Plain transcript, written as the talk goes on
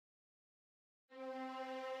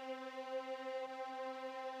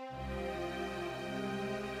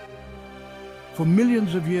For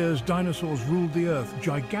millions of years, dinosaurs ruled the Earth,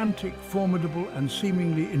 gigantic, formidable, and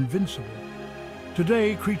seemingly invincible.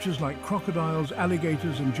 Today, creatures like crocodiles,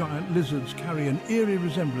 alligators, and giant lizards carry an eerie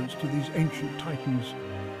resemblance to these ancient titans.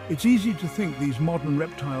 It's easy to think these modern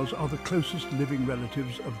reptiles are the closest living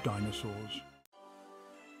relatives of dinosaurs.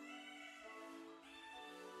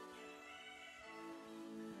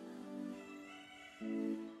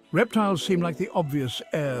 Reptiles seem like the obvious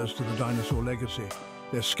heirs to the dinosaur legacy.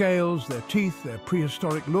 Their scales, their teeth, their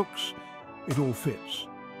prehistoric looks, it all fits.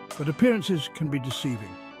 But appearances can be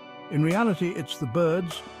deceiving. In reality, it's the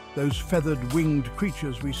birds, those feathered, winged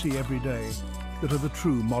creatures we see every day, that are the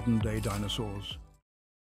true modern-day dinosaurs.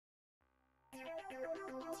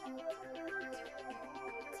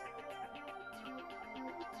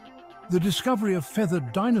 The discovery of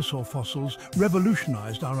feathered dinosaur fossils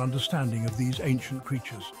revolutionized our understanding of these ancient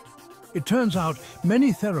creatures. It turns out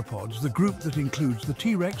many theropods, the group that includes the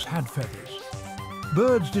T-Rex, had feathers.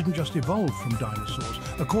 Birds didn't just evolve from dinosaurs.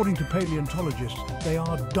 According to paleontologists, they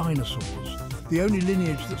are dinosaurs, the only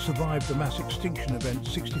lineage that survived the mass extinction event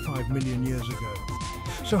 65 million years ago.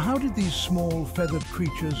 So how did these small feathered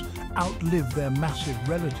creatures outlive their massive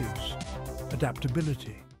relatives?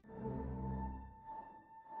 Adaptability.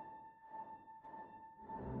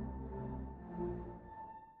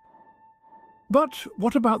 But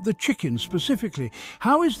what about the chicken specifically?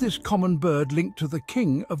 How is this common bird linked to the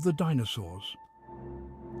king of the dinosaurs?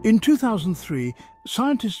 In 2003,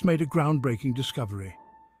 scientists made a groundbreaking discovery.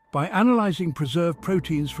 By analysing preserved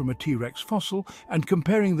proteins from a T-Rex fossil and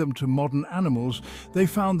comparing them to modern animals, they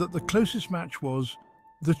found that the closest match was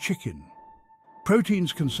the chicken.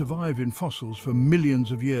 Proteins can survive in fossils for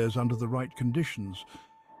millions of years under the right conditions.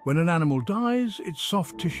 When an animal dies, its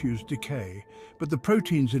soft tissues decay, but the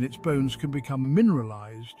proteins in its bones can become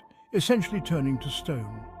mineralized, essentially turning to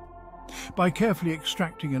stone. By carefully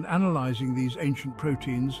extracting and analyzing these ancient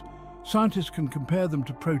proteins, scientists can compare them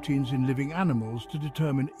to proteins in living animals to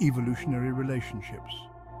determine evolutionary relationships.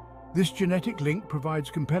 This genetic link provides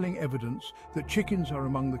compelling evidence that chickens are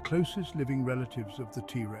among the closest living relatives of the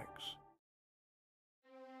T-Rex.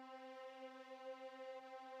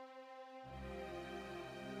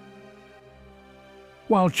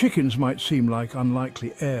 While chickens might seem like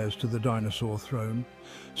unlikely heirs to the dinosaur throne,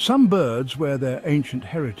 some birds wear their ancient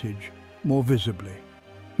heritage more visibly.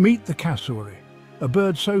 Meet the cassowary, a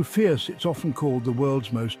bird so fierce it's often called the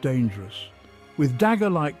world's most dangerous. With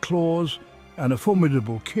dagger-like claws and a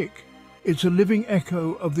formidable kick, it's a living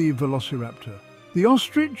echo of the velociraptor. The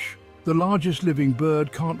ostrich, the largest living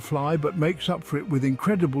bird, can't fly but makes up for it with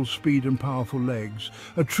incredible speed and powerful legs,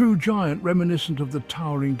 a true giant reminiscent of the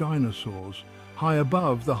towering dinosaurs. High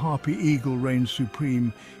above, the harpy eagle reigns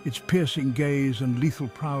supreme, its piercing gaze and lethal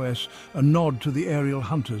prowess a nod to the aerial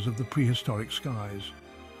hunters of the prehistoric skies.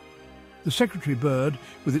 The secretary bird,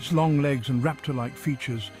 with its long legs and raptor-like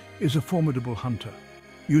features, is a formidable hunter.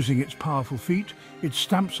 Using its powerful feet, it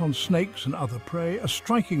stamps on snakes and other prey, a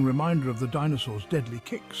striking reminder of the dinosaur's deadly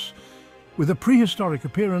kicks. With a prehistoric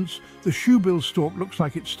appearance, the shoebill stork looks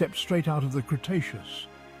like it stepped straight out of the Cretaceous.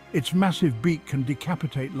 Its massive beak can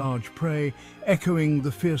decapitate large prey, echoing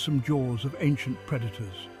the fearsome jaws of ancient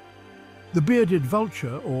predators. The bearded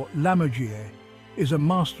vulture, or lammergeier, is a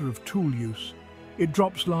master of tool use. It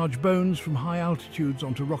drops large bones from high altitudes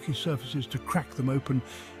onto rocky surfaces to crack them open,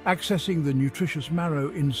 accessing the nutritious marrow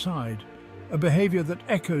inside, a behavior that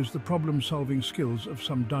echoes the problem-solving skills of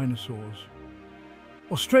some dinosaurs.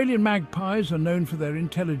 Australian magpies are known for their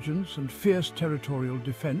intelligence and fierce territorial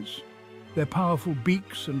defense. Their powerful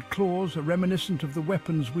beaks and claws are reminiscent of the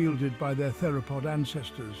weapons wielded by their theropod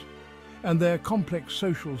ancestors, and their complex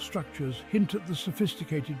social structures hint at the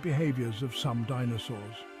sophisticated behaviors of some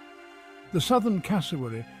dinosaurs. The southern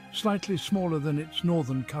cassowary, slightly smaller than its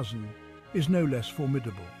northern cousin, is no less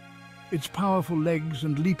formidable. Its powerful legs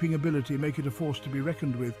and leaping ability make it a force to be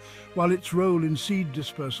reckoned with, while its role in seed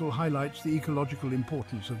dispersal highlights the ecological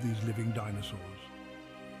importance of these living dinosaurs.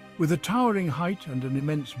 With a towering height and an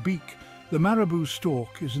immense beak, the marabou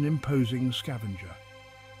stork is an imposing scavenger.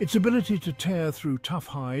 Its ability to tear through tough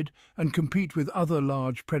hide and compete with other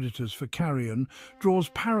large predators for carrion draws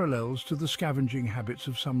parallels to the scavenging habits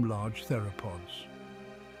of some large theropods.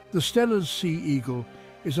 The Steller's sea eagle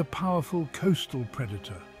is a powerful coastal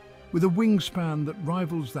predator, with a wingspan that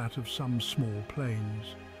rivals that of some small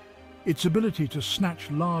planes. Its ability to snatch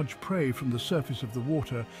large prey from the surface of the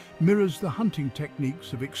water mirrors the hunting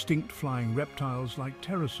techniques of extinct flying reptiles like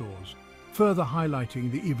pterosaurs, further highlighting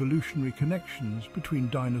the evolutionary connections between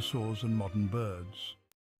dinosaurs and modern birds.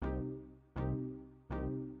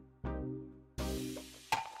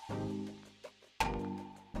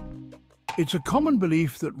 It's a common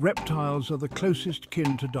belief that reptiles are the closest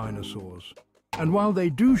kin to dinosaurs. And while they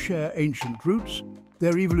do share ancient roots,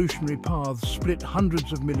 their evolutionary paths split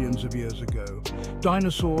hundreds of millions of years ago.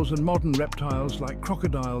 Dinosaurs and modern reptiles like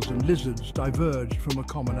crocodiles and lizards diverged from a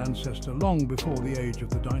common ancestor long before the age of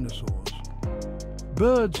the dinosaurs.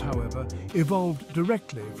 Birds, however, evolved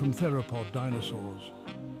directly from theropod dinosaurs.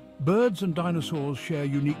 Birds and dinosaurs share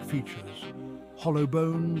unique features: hollow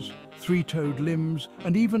bones, three-toed limbs,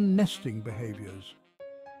 and even nesting behaviors.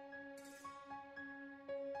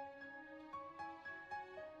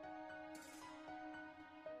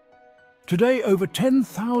 Today, over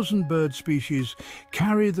 10,000 bird species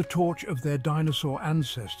carry the torch of their dinosaur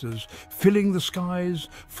ancestors, filling the skies,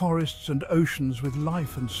 forests, and oceans with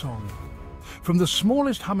life and song. From the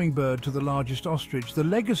smallest hummingbird to the largest ostrich, the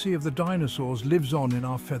legacy of the dinosaurs lives on in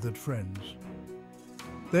our feathered friends.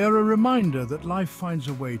 They are a reminder that life finds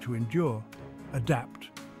a way to endure, adapt,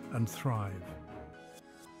 and thrive.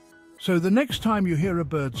 So the next time you hear a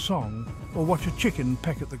bird song or watch a chicken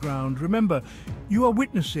peck at the ground, remember, you are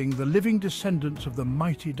witnessing the living descendants of the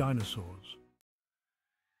mighty dinosaurs.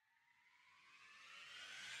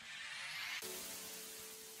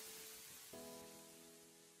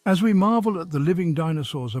 As we marvel at the living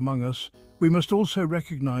dinosaurs among us, we must also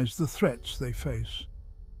recognize the threats they face.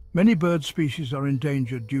 Many bird species are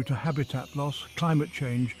endangered due to habitat loss, climate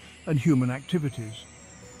change, and human activities.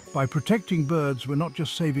 By protecting birds, we're not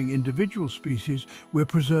just saving individual species, we're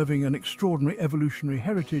preserving an extraordinary evolutionary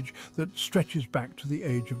heritage that stretches back to the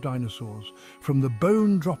age of dinosaurs. From the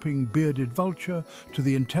bone-dropping bearded vulture to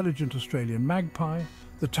the intelligent Australian magpie,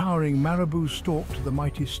 the towering marabou stork to the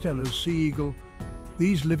mighty Steller's sea eagle,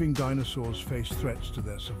 these living dinosaurs face threats to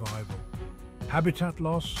their survival. Habitat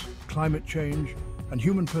loss, climate change, and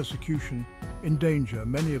human persecution endanger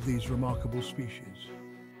many of these remarkable species.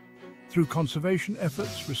 Through conservation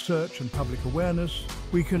efforts, research, and public awareness,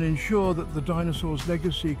 we can ensure that the dinosaurs'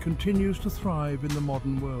 legacy continues to thrive in the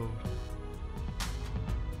modern world.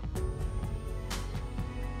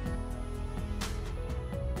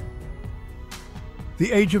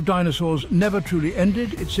 The age of dinosaurs never truly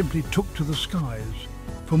ended, it simply took to the skies.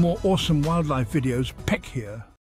 For more awesome wildlife videos, peck here.